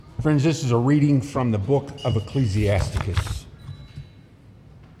Friends, this is a reading from the book of Ecclesiasticus.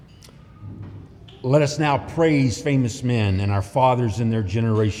 Let us now praise famous men and our fathers in their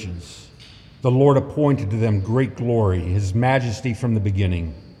generations. The Lord appointed to them great glory, his majesty from the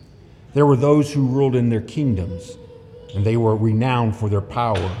beginning. There were those who ruled in their kingdoms, and they were renowned for their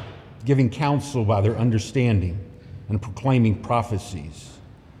power, giving counsel by their understanding and proclaiming prophecies.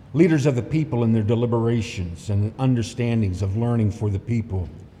 Leaders of the people in their deliberations and understandings of learning for the people,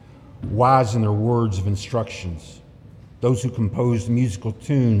 wise in their words of instructions. Those who composed musical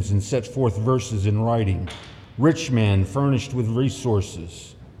tunes and set forth verses in writing, rich men furnished with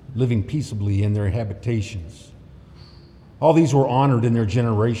resources, living peaceably in their habitations. All these were honored in their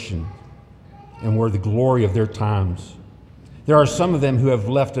generation and were the glory of their times. There are some of them who have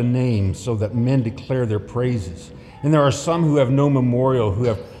left a name so that men declare their praises, and there are some who have no memorial, who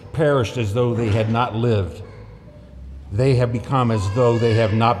have perished as though they had not lived. They have become as though they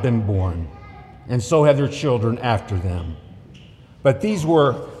have not been born, and so have their children after them. But these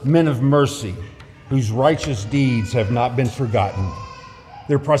were men of mercy, whose righteous deeds have not been forgotten.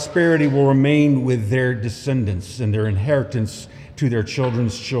 Their prosperity will remain with their descendants, and their inheritance to their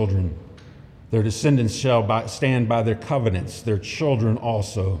children's children. Their descendants shall stand by their covenants, their children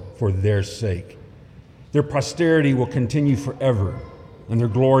also for their sake. Their posterity will continue forever, and their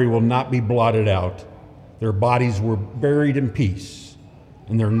glory will not be blotted out. Their bodies were buried in peace,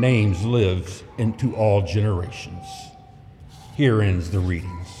 and their names live into all generations. Here ends the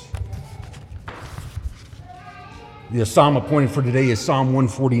readings. The psalm appointed for today is Psalm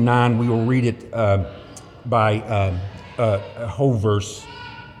 149. We will read it by a whole verse.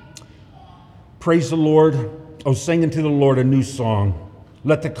 Praise the Lord. Oh, sing unto the Lord a new song.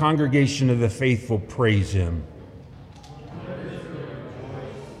 Let the congregation of the faithful praise him.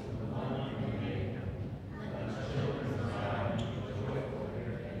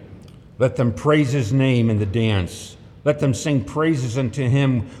 Let them praise his name in the dance. Let them sing praises unto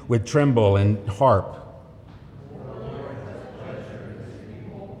him with timbrel and harp.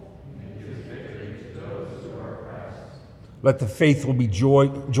 Let the faithful be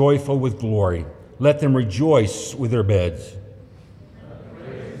joyful with glory. Let them rejoice with their beds.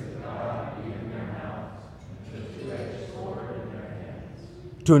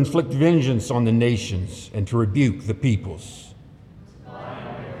 To inflict vengeance on the nations and to rebuke the peoples.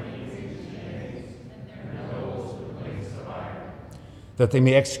 That they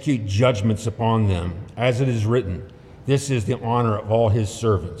may execute judgments upon them, as it is written, this is the honor of all his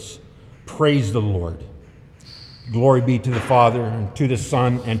servants. Praise the Lord. Glory be to the Father, and to the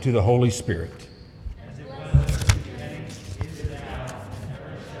Son, and to the Holy Spirit. As it was in the beginning, is it now, and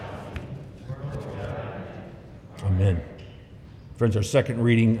ever shall be, world without end. Amen. Friends, our second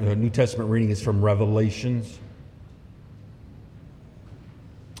reading, New Testament reading, is from Revelations.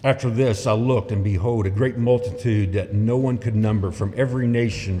 After this I looked, and behold, a great multitude that no one could number, from every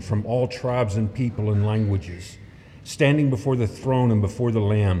nation, from all tribes and people and languages, standing before the throne and before the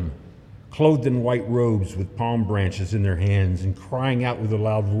Lamb, clothed in white robes with palm branches in their hands, and crying out with a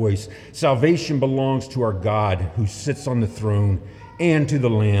loud voice, salvation belongs to our God who sits on the throne and to the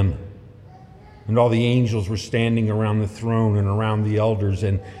Lamb. And all the angels were standing around the throne and around the elders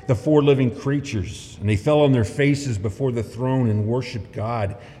and the four living creatures. And they fell on their faces before the throne and worshiped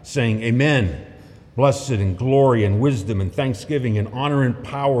God, saying, Amen. Blessed and glory and wisdom and thanksgiving and honor and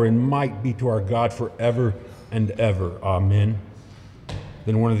power and might be to our God forever and ever. Amen.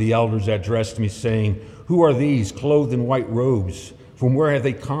 Then one of the elders addressed me, saying, Who are these clothed in white robes? From where have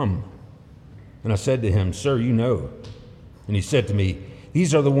they come? And I said to him, Sir, you know. And he said to me,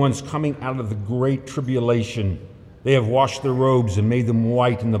 These are the ones coming out of the great tribulation. They have washed their robes and made them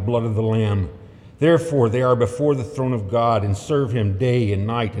white in the blood of the Lamb. Therefore they are before the throne of God and serve him day and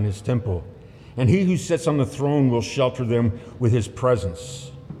night in his temple. And he who sits on the throne will shelter them with his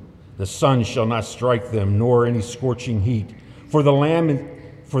presence. The sun shall not strike them, nor any scorching heat. For the Lamb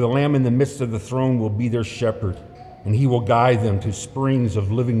in the midst of the throne will be their shepherd, and he will guide them to springs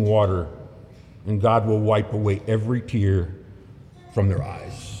of living water, and God will wipe away every tear from their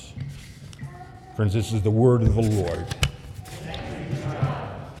eyes. Friends, this is the word of the Lord.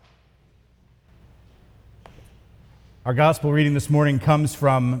 Our gospel reading this morning comes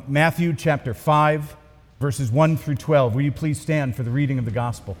from Matthew chapter 5, verses 1 through 12. Will you please stand for the reading of the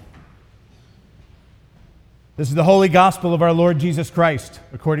gospel? This is the holy gospel of our Lord Jesus Christ,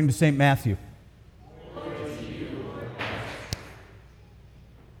 according to St. Matthew.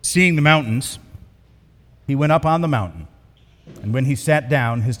 Seeing the mountains, he went up on the mountain. And when he sat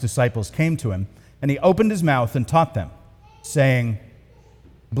down, his disciples came to him, and he opened his mouth and taught them, saying,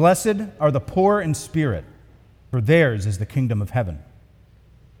 Blessed are the poor in spirit, for theirs is the kingdom of heaven.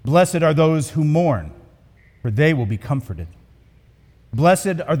 Blessed are those who mourn, for they will be comforted.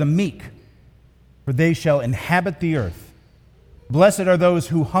 Blessed are the meek, for they shall inhabit the earth. Blessed are those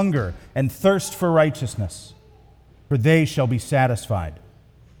who hunger and thirst for righteousness, for they shall be satisfied.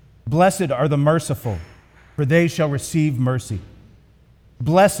 Blessed are the merciful, for they shall receive mercy.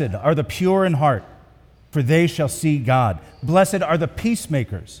 Blessed are the pure in heart, for they shall see God. Blessed are the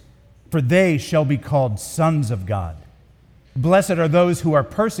peacemakers, for they shall be called sons of God. Blessed are those who are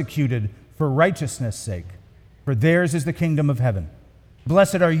persecuted for righteousness' sake, for theirs is the kingdom of heaven.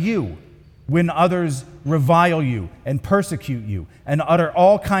 Blessed are you when others revile you and persecute you and utter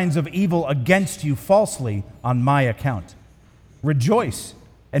all kinds of evil against you falsely on my account. Rejoice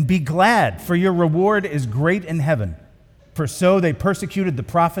and be glad, for your reward is great in heaven, for so they persecuted the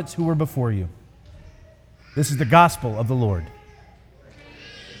prophets who were before you. This is the gospel of the Lord.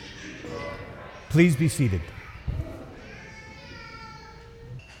 Please be seated.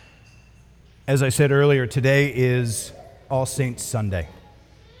 As I said earlier, today is All Saints Sunday.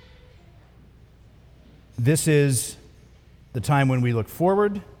 This is the time when we look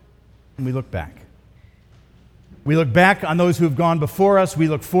forward and we look back. We look back on those who have gone before us, we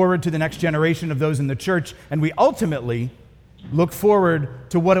look forward to the next generation of those in the church, and we ultimately look forward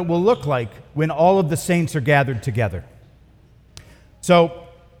to what it will look like when all of the saints are gathered together. So,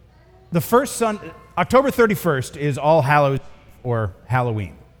 October 31st is All Hallows or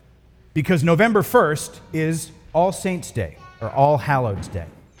Halloween, because November 1st is All Saints' Day or All Hallows' Day.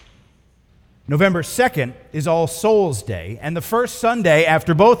 November 2nd is All Souls' Day, and the first Sunday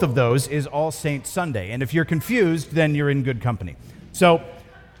after both of those is All Saints' Sunday. And if you're confused, then you're in good company. So,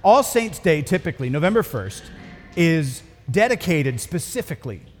 All Saints' Day, typically, November 1st, is dedicated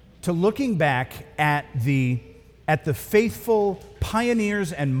specifically to looking back at the faithful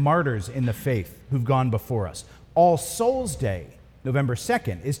pioneers and martyrs in the faith who've gone before us. All Souls' Day, November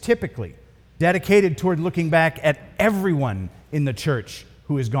 2nd, is typically dedicated toward looking back at everyone in the church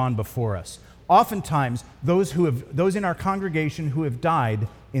who has gone before us. Oftentimes, those in our congregation who have died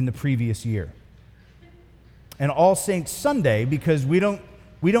in the previous year. And All Saints Sunday, because we don't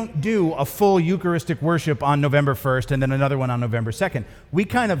do a full Eucharistic worship on November 1st and then another one on November 2nd. We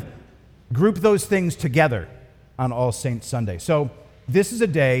kind of group those things together on All Saints Sunday. So this is a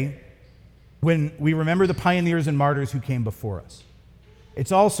day when we remember the pioneers and martyrs who came before us.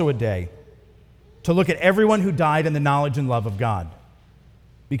 It's also a day to look at everyone who died in the knowledge and love of God.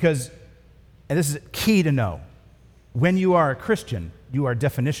 Because, and this is key to know, when you are a Christian, you are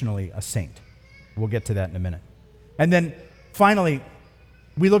definitionally a saint. We'll get to that in a minute. And then finally,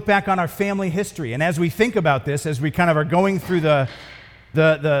 we look back on our family history. And as we think about this, as we kind of are going through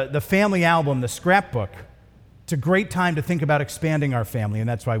the family album, the scrapbook, it's a great time to think about expanding our family, and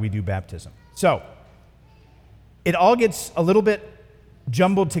that's why we do baptism. So, it all gets a little bit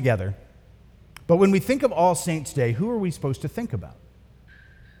jumbled together, but when we think of All Saints' Day, who are we supposed to think about?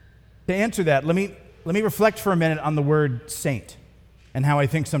 To answer that, let me reflect for a minute on the word saint and how I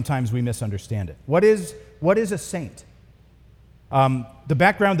think sometimes we misunderstand it. What is a saint? The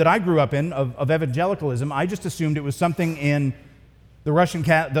background that I grew up in of evangelicalism, I just assumed it was something in the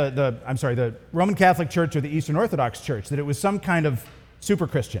Roman Catholic Church or the Eastern Orthodox Church, that it was some kind of super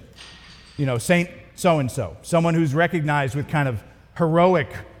Christian, Saint so-and-so, someone who's recognized with kind of heroic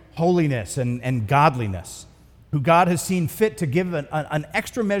holiness and godliness, who God has seen fit to give an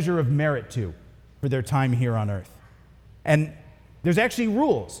extra measure of merit to for their time here on earth. And there's actually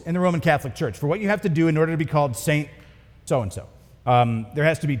rules in the Roman Catholic Church for what you have to do in order to be called Saint so-and-so. There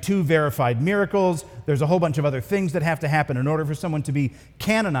has to be 2 verified miracles. There's a whole bunch of other things that have to happen in order for someone to be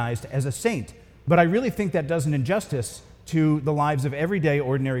canonized as a saint. But I really think that does an injustice to the lives of everyday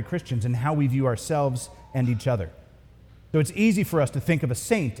ordinary Christians and how we view ourselves and each other. So it's easy for us to think of a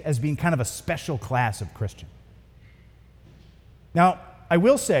saint as being kind of a special class of Christian. Now, I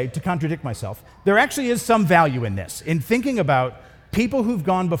will say, to contradict myself, there actually is some value in this, in thinking about people who've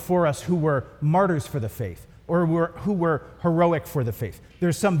gone before us who were martyrs for the faith, or who were heroic for the faith.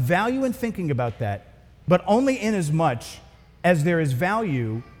 There's some value in thinking about that, but only in as much as there is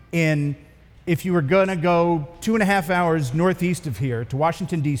value in, if you were going to go 2.5 hours northeast of here to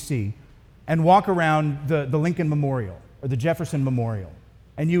Washington, D.C., and walk around the Lincoln Memorial or the Jefferson Memorial,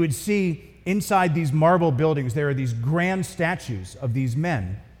 and you would see inside these marble buildings, there are these grand statues of these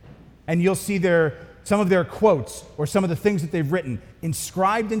men, and you'll see some of their quotes or some of the things that they've written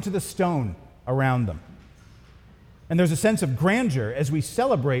inscribed into the stone around them. And there's a sense of grandeur as we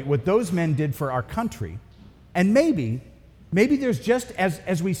celebrate what those men did for our country. And maybe there's just,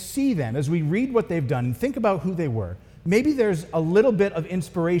 as we see them, as we read what they've done and think about who they were, maybe there's a little bit of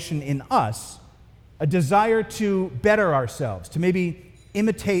inspiration in us, a desire to better ourselves, to maybe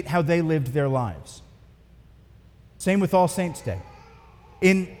imitate how they lived their lives. Same with All Saints' Day.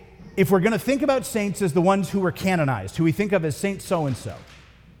 If we're going to think about saints as the ones who were canonized, who we think of as Saint so-and-so,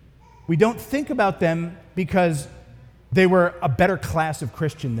 we don't think about them because they were a better class of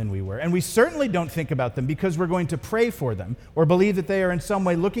Christian than we were. And we certainly don't think about them because we're going to pray for them or believe that they are in some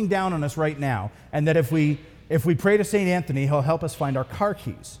way looking down on us right now, and that if we pray to St. Anthony, he'll help us find our car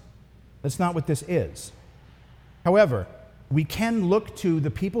keys. That's not what this is. However, we can look to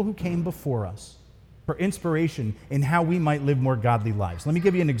the people who came before us for inspiration in how we might live more godly lives. Let me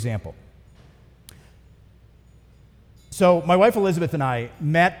give you an example. So my wife Elizabeth and I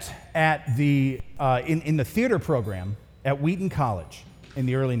met at in the theater program at Wheaton College in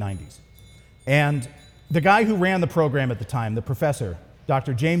the early 90s. And the guy who ran the program at the time, the professor,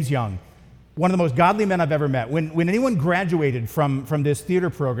 Dr. James Young, one of the most godly men I've ever met. When anyone graduated from this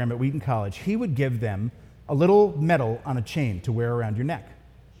theater program at Wheaton College, he would give them a little medal on a chain to wear around your neck.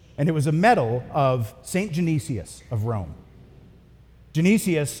 And it was a medal of St. Genesius of Rome.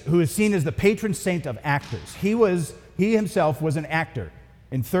 Genesius, who is seen as the patron saint of actors. He himself was an actor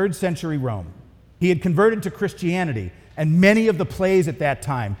in 3rd century Rome. He had converted to Christianity, and many of the plays at that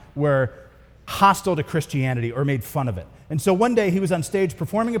time were hostile to Christianity or made fun of it. And so one day he was on stage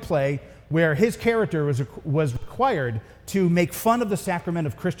performing a play where his character was required to make fun of the sacrament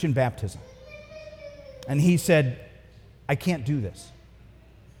of Christian baptism. And he said, "I can't do this."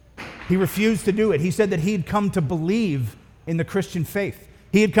 He refused to do it. He said that he'd come to believe in the Christian faith.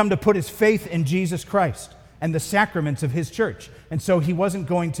 He had come to put his faith in Jesus Christ and the sacraments of his church. And so he wasn't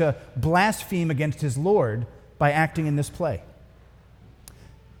going to blaspheme against his Lord by acting in this play.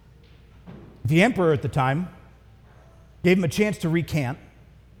 The emperor at the time gave him a chance to recant.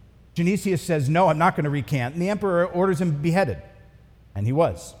 Genesius says, "No, I'm not going to recant." And the emperor orders him beheaded. And he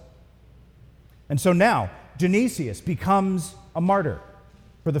was. And so now, Genesius becomes a martyr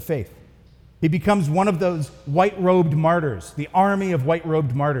for the faith. He becomes one of those white-robed martyrs, the army of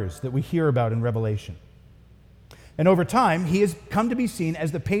white-robed martyrs that we hear about in Revelation. And over time, he has come to be seen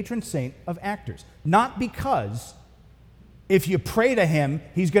as the patron saint of actors. Not because if you pray to him,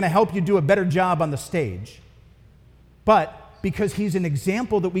 he's going to help you do a better job on the stage, but because he's an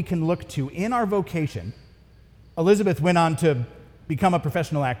example that we can look to in our vocation. Elizabeth went on to become a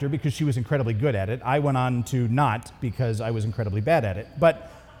professional actor because she was incredibly good at it. I went on to not because I was incredibly bad at it.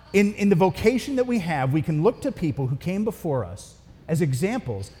 But in the vocation that we have, we can look to people who came before us as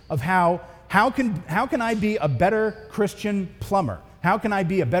examples of how can I be a better Christian plumber? How can I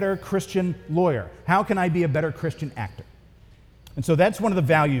be a better Christian lawyer? How can I be a better Christian actor? And so that's one of the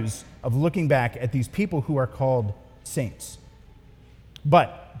values of looking back at these people who are called saints.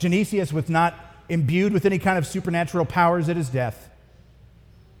 But Genesius was not imbued with any kind of supernatural powers at his death.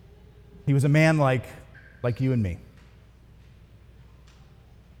 He was a man like you and me.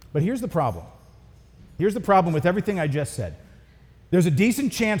 But here's the problem. Here's the problem with everything I just said. There's a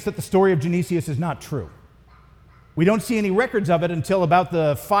decent chance that the story of Genesius is not true. We don't see any records of it until about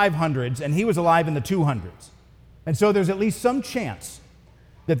the 500s, and he was alive in the 200s. And so there's at least some chance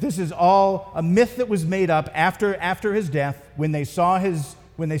that this is all a myth that was made up after his death when they saw his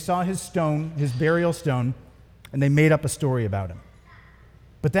stone, his burial stone, and they made up a story about him.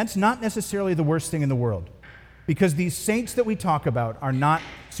 But that's not necessarily the worst thing in the world, because these saints that we talk about are not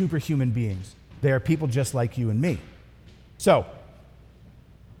superhuman beings. They are people just like you and me. So,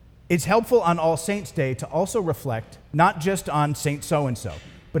 it's helpful on All Saints' Day to also reflect not just on Saint so-and-so,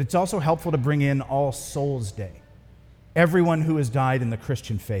 but it's also helpful to bring in All Souls' Day. Everyone who has died in the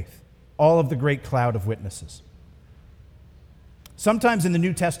Christian faith, all of the great cloud of witnesses. Sometimes in the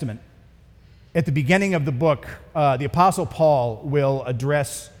New Testament, at the beginning of the book, the Apostle Paul will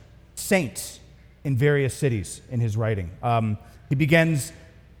address saints in various cities in his writing. He begins,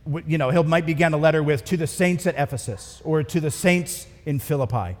 he might begin a letter with, "To the saints at Ephesus," or "To the saints in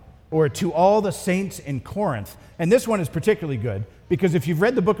Philippi," or "To all the saints in Corinth." And this one is particularly good, because if you've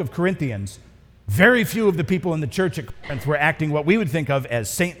read the book of Corinthians, very few of the people in the church at Corinth were acting what we would think of as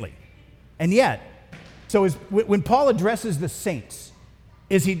saintly. And yet, when Paul addresses the saints,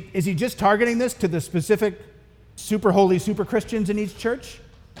 is he just targeting this to the specific super holy, super Christians in each church?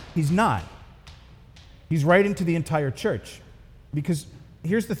 He's not. He's writing to the entire church. Because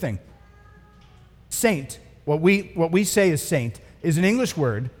here's the thing. Saint, what we say is saint, is an English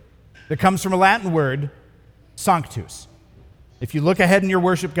word that comes from a Latin word, sanctus. If you look ahead in your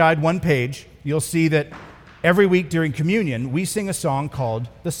worship guide, one page, you'll see that every week during communion, we sing a song called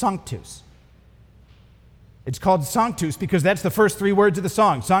the Sanctus. It's called Sanctus because that's the first three words of the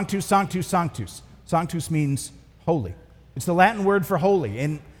song. Sanctus, Sanctus, Sanctus. Sanctus means holy. It's the Latin word for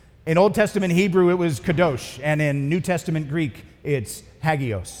holy. In Old Testament Hebrew, it was kadosh, and in New Testament Greek, it's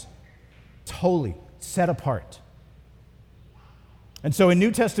hagios. It's holy, set apart. And so in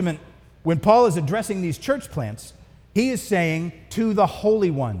New Testament, when Paul is addressing these church plants, he is saying to the holy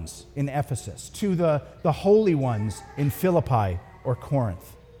ones in Ephesus, to the holy ones in Philippi or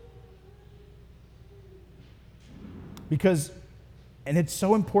Corinth. Because, and it's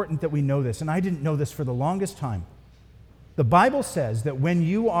so important that we know this, and I didn't know this for the longest time, the Bible says that when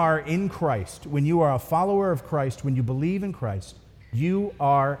you are in Christ, when you are a follower of Christ, when you believe in Christ, you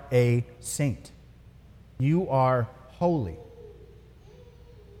are a saint. You are holy.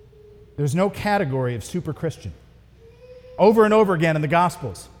 There's no category of super Christian. Over and over again in the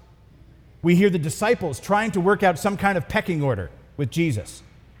Gospels, we hear the disciples trying to work out some kind of pecking order with Jesus.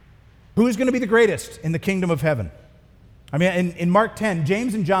 Who's going to be the greatest in the kingdom of heaven? I mean, in Mark 10,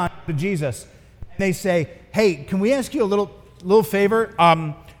 James and John go to Jesus, and they say, hey, can we ask you a little favor?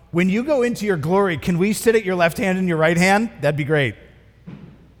 When you go into your glory, can we sit at your left hand and your right hand? That'd be great.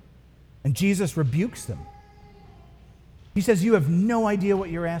 And Jesus rebukes them. He says, you have no idea what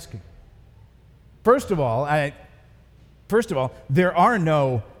you're asking. First of all, there are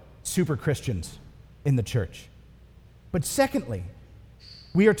no super Christians in the church. But secondly,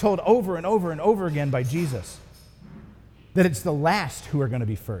 we are told over and over and over again by Jesus that it's the last who are going to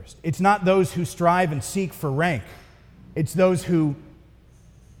be first. It's not those who strive and seek for rank. It's those who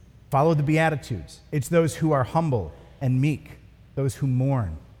follow the Beatitudes. It's those who are humble and meek, those who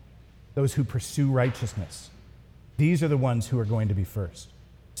mourn, those who pursue righteousness. These are the ones who are going to be first.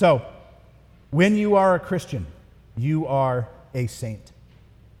 So, when you are a Christian, you are a saint.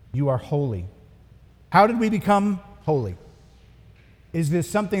 You are holy. How did we become holy? Is this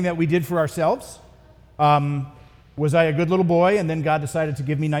something that we did for ourselves? Was I a good little boy and then God decided to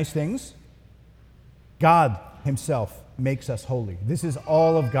give me nice things? God himself makes us holy. This is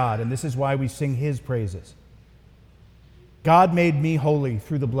all of God, and this is why we sing his praises. God made me holy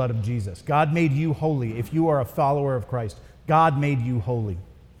through the blood of Jesus. God made you holy if you are a follower of Christ. God made you holy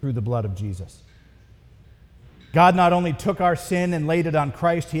through the blood of Jesus. God not only took our sin and laid it on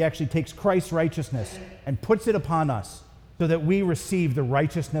Christ, he actually takes Christ's righteousness and puts it upon us so that we receive the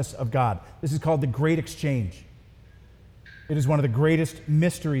righteousness of God. This is called the Great Exchange. It is one of the greatest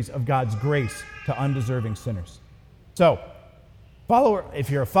mysteries of God's grace to undeserving sinners. So, if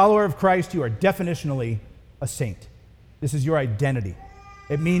you're a follower of Christ, you are definitionally a saint. This is your identity.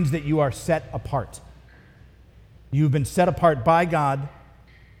 It means that you are set apart. You've been set apart by God.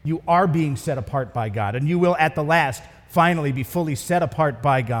 You are being set apart by God, and you will at the last finally be fully set apart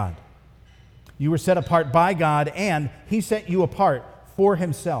by God. You were set apart by God, and he set you apart for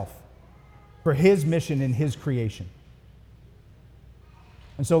himself, for his mission in his creation.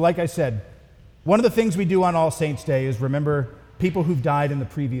 And so, like I said, one of the things we do on All Saints' Day is remember people who've died in the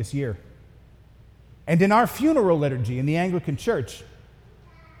previous year. And in our funeral liturgy in the Anglican Church,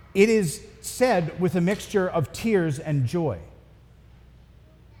 it is said with a mixture of tears and joy.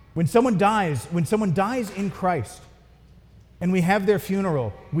 When someone dies in Christ, and we have their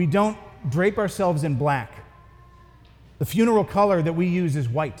funeral, we don't drape ourselves in black. The funeral color that we use is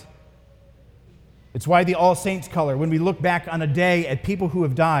white. It's why the All Saints color, when we look back on a day at people who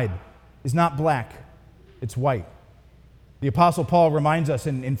have died, is not black, it's white. The Apostle Paul reminds us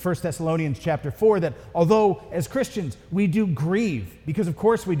in 1 Thessalonians chapter 4 that although as Christians we do grieve, because of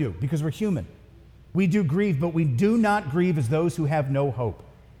course we do, because we're human, we do grieve, but we do not grieve as those who have no hope.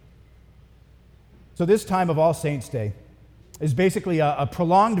 So this time of All Saints' Day is basically a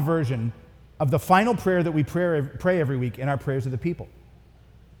prolonged version of the final prayer that we pray every week in our prayers of the people.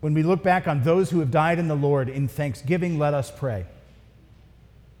 When we look back on those who have died in the Lord in thanksgiving, let us pray.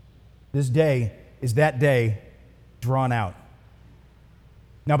 This day is that day drawn out.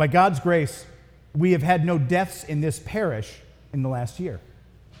 Now, by God's grace, we have had no deaths in this parish in the last year.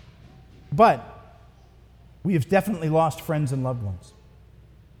 But we have definitely lost friends and loved ones.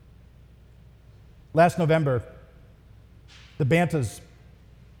 Last November, the Bantas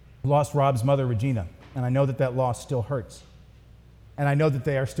lost Rob's mother, Regina, and I know that that loss still hurts. And I know that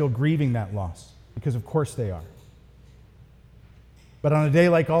they are still grieving that loss, because of course they are. But on a day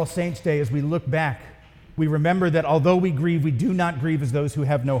like All Saints' Day, as we look back, we remember that although we grieve, we do not grieve as those who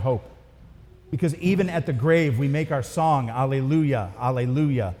have no hope. Because even at the grave, we make our song, Alleluia,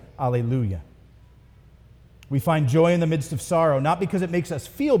 Alleluia, Alleluia. We find joy in the midst of sorrow, not because it makes us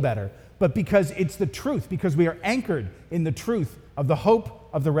feel better, but because it's the truth, because we are anchored in the truth of the hope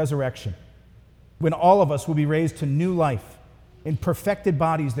of the resurrection, when all of us will be raised to new life in perfected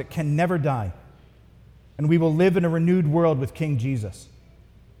bodies that can never die, and we will live in a renewed world with King Jesus.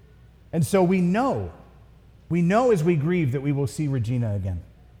 And so we know as we grieve that we will see Regina again.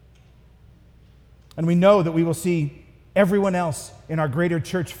 And we know that we will see everyone else in our greater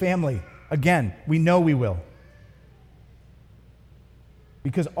church family again. We know we will.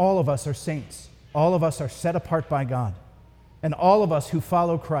 Because all of us are saints. All of us are set apart by God. And all of us who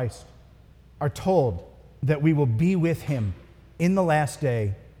follow Christ are told that we will be with him in the last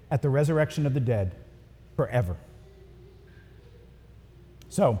day at the resurrection of the dead forever.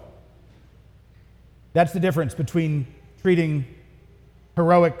 So, that's the difference between treating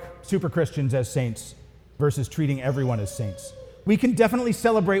heroic super Christians as saints versus treating everyone as saints. We can definitely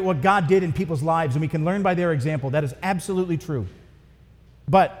celebrate what God did in people's lives, and we can learn by their example. That is absolutely true.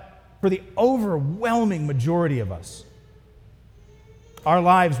 But for the overwhelming majority of us, our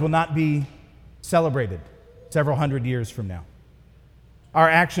lives will not be celebrated several hundred years from now. Our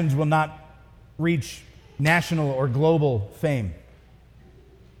actions will not reach national or global fame.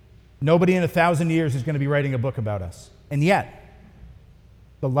 Nobody in 1,000 years is going to be writing a book about us. And yet,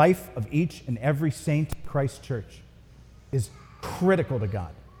 the life of each and every saint in Christ's church is critical to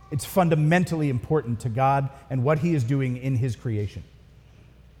God. It's fundamentally important to God and what he is doing in his creation.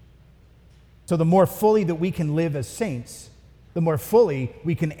 So the more fully that we can live as saints, the more fully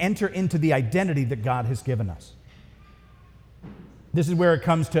we can enter into the identity that God has given us. This is where it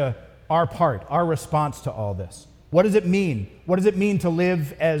comes to our part, our response to all this. What does it mean? What does it mean to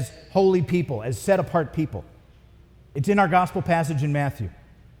live as holy people, as set-apart people? It's in our gospel passage in Matthew.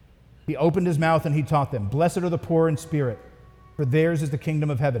 He opened his mouth and he taught them, "Blessed are the poor in spirit, for theirs is the kingdom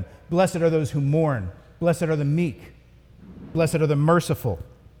of heaven. Blessed are those who mourn. Blessed are the meek. Blessed are the merciful.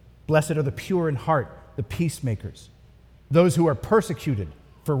 Blessed are the pure in heart, the peacemakers, those who are persecuted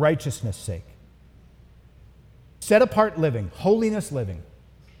for righteousness' sake." Set-apart living, holiness living,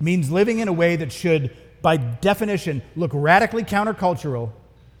 means living in a way that should, by definition, look radically countercultural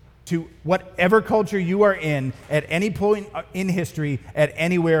to whatever culture you are in at any point in history, at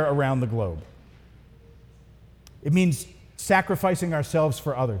anywhere around the globe. It means sacrificing ourselves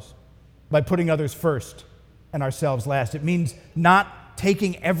for others by putting others first and ourselves last. It means not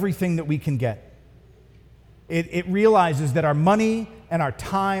taking everything that we can get. It realizes that our money and our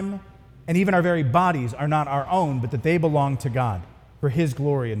time and even our very bodies are not our own, but that they belong to God for his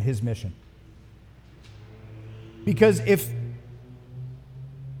glory and his mission. Because if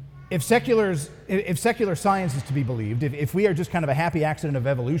secular science is to be believed, if we are just kind of a happy accident of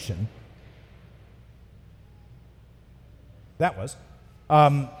evolution,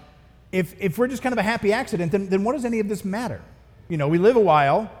 if we're just kind of a happy accident, then what does any of this matter? You know, we live a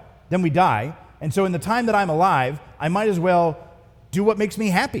while, then we die, and so in the time that I'm alive, I might as well do what makes me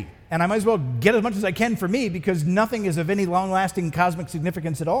happy, and I might as well get as much as I can for me, because nothing is of any long-lasting cosmic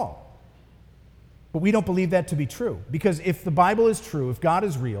significance at all. But we don't believe that to be true, because if the Bible is true, if God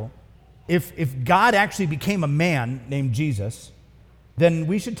is real, if God actually became a man named Jesus, then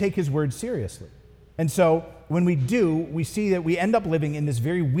we should take his word seriously. And so when we do, we see that we end up living in this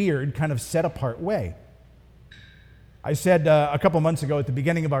very weird kind of set-apart way. I said a couple months ago at the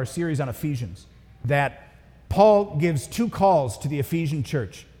beginning of our series on Ephesians that Paul gives two calls to the Ephesian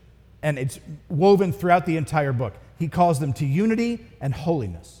church, and it's woven throughout the entire book. He calls them to unity and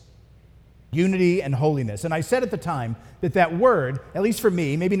holiness. Unity and holiness. And I said at the time that word, at least for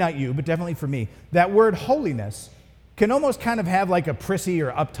me, maybe not you, but definitely for me, that word holiness can almost kind of have like a prissy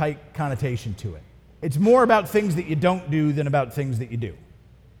or uptight connotation to it. It's more about things that you don't do than about things that you do.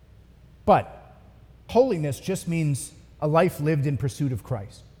 But holiness just means a life lived in pursuit of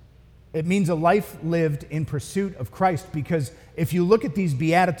Christ. It means a life lived in pursuit of Christ, because if you look at these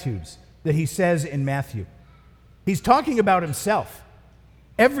Beatitudes that he says in Matthew, he's talking about himself.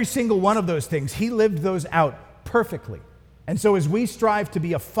 Every single one of those things, he lived those out perfectly. And so as we strive to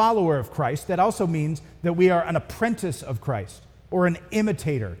be a follower of Christ, that also means that we are an apprentice of Christ or an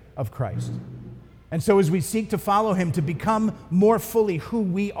imitator of Christ. And so as we seek to follow him, to become more fully who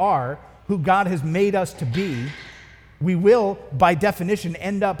we are, who God has made us to be, we will, by definition,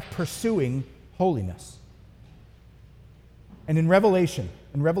 end up pursuing holiness. And in Revelation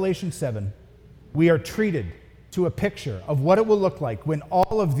 7, we are treated to a picture of what it will look like when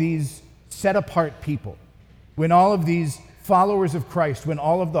all of these set-apart people, when all of these followers of Christ, when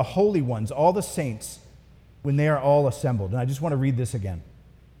all of the holy ones, all the saints, when they are all assembled. And I just want to read this again.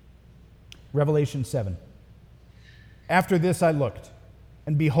 Revelation 7. After this I looked,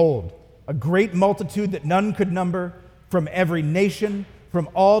 and behold, a great multitude that none could number, from every nation, from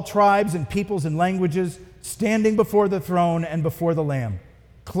all tribes and peoples and languages, standing before the throne and before the Lamb,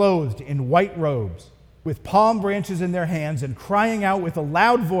 clothed in white robes, with palm branches in their hands, and crying out with a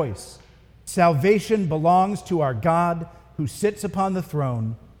loud voice, "Salvation belongs to our God who sits upon the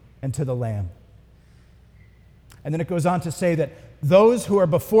throne and to the Lamb." And then it goes on to say that those who are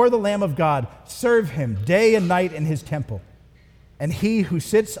before the Lamb of God serve him day and night in his temple. And he who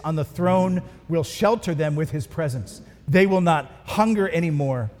sits on the throne will shelter them with his presence. They will not hunger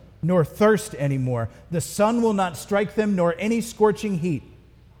anymore, nor thirst anymore. The sun will not strike them, nor any scorching heat.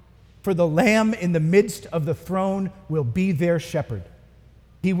 For the Lamb in the midst of the throne will be their shepherd.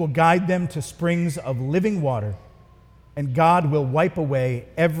 He will guide them to springs of living water, and God will wipe away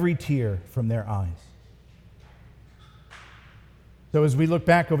every tear from their eyes. So as we look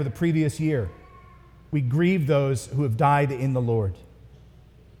back over the previous year, we grieve those who have died in the Lord,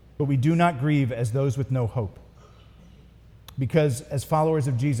 but we do not grieve as those with no hope. Because as followers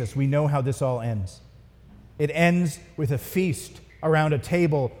of Jesus, we know how this all ends. It ends with a feast around a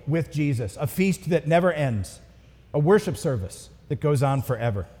table with Jesus, a feast that never ends, a worship service that goes on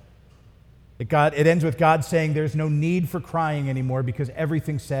forever. It ends with God saying there's no need for crying anymore because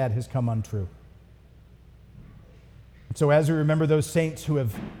everything sad has come untrue. And so as we remember those saints who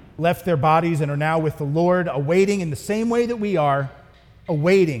have left their bodies and are now with the Lord, awaiting in the same way that we are,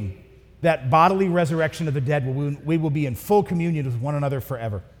 awaiting that bodily resurrection of the dead, we will be in full communion with one another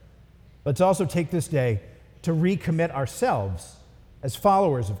forever. Let's also take this day to recommit ourselves as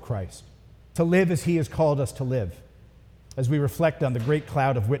followers of Christ, to live as he has called us to live, as we reflect on the great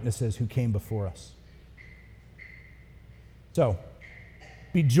cloud of witnesses who came before us. So,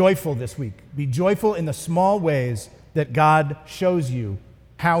 be joyful this week. Be joyful in the small ways that God shows you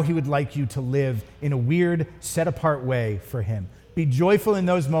how he would like you to live in a weird, set-apart way for him. Be joyful in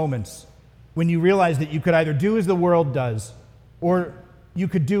those moments when you realize that you could either do as the world does or you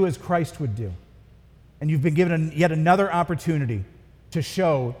could do as Christ would do. And you've been given yet another opportunity to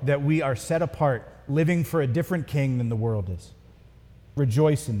show that we are set apart, living for a different king than the world is.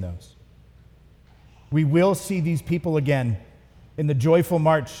 Rejoice in those. We will see these people again in the joyful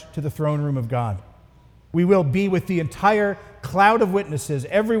march to the throne room of God. We will be with the entire cloud of witnesses,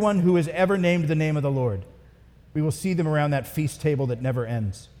 everyone who has ever named the name of the Lord. We will see them around that feast table that never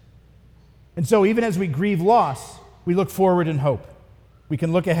ends. And so even as we grieve loss, we look forward in hope. We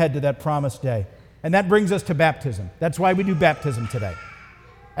can look ahead to that promised day. And that brings us to baptism. That's why we do baptism today.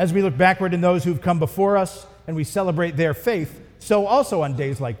 As we look backward in those who've come before us and we celebrate their faith, so also on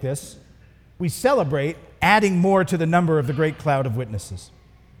days like this, we celebrate adding more to the number of the great cloud of witnesses.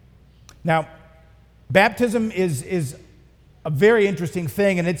 Now, baptism is a very interesting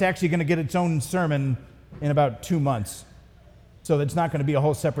thing, and it's actually going to get its own sermon in about 2 months. So it's not going to be a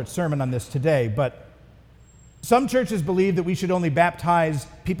whole separate sermon on this today, but some churches believe that we should only baptize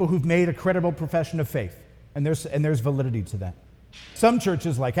people who've made a credible profession of faith, and there's validity to that. Some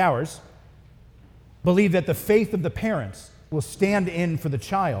churches, like ours, believe that the faith of the parents will stand in for the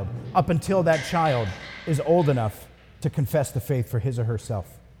child up until that child is old enough to confess the faith for his or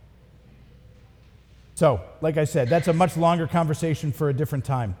herself. So, like I said, that's a much longer conversation for a different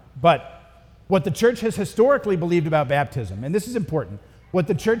time. But what the church has historically believed about baptism, and this is important, what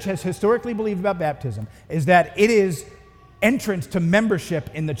the church has historically believed about baptism is that it is entrance to membership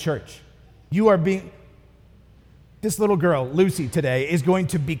in the church. This little girl, Lucy, today, is going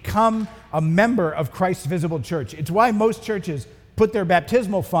to become a member of Christ's visible church. It's why most churches put their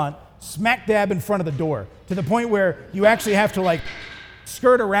baptismal font smack dab in front of the door, to the point where you actually have to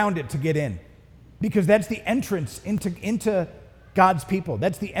skirt around it to get in. Because that's the entrance into God's people.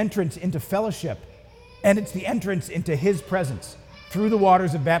 That's the entrance into fellowship. And it's the entrance into his presence through the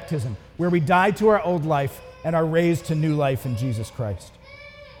waters of baptism, where we die to our old life and are raised to new life in Jesus Christ.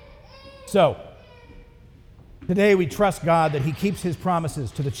 So, today we trust God that he keeps his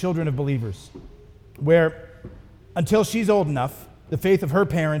promises to the children of believers, where until she's old enough, the faith of her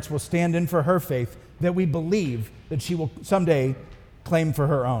parents will stand in for her faith that we believe that she will someday claim for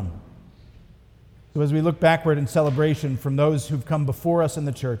her own. So as we look backward in celebration from those who've come before us in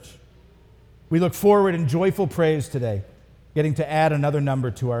the church, we look forward in joyful praise today, getting to add another number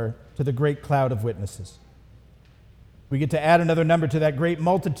to the great cloud of witnesses. We get to add another number to that great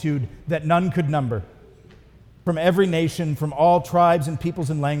multitude that none could number, from every nation, from all tribes and peoples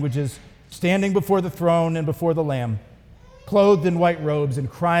and languages, standing before the throne and before the Lamb, clothed in white robes and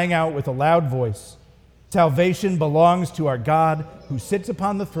crying out with a loud voice, "Salvation belongs to our God who sits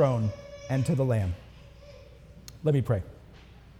upon the throne and to the Lamb." Let me pray.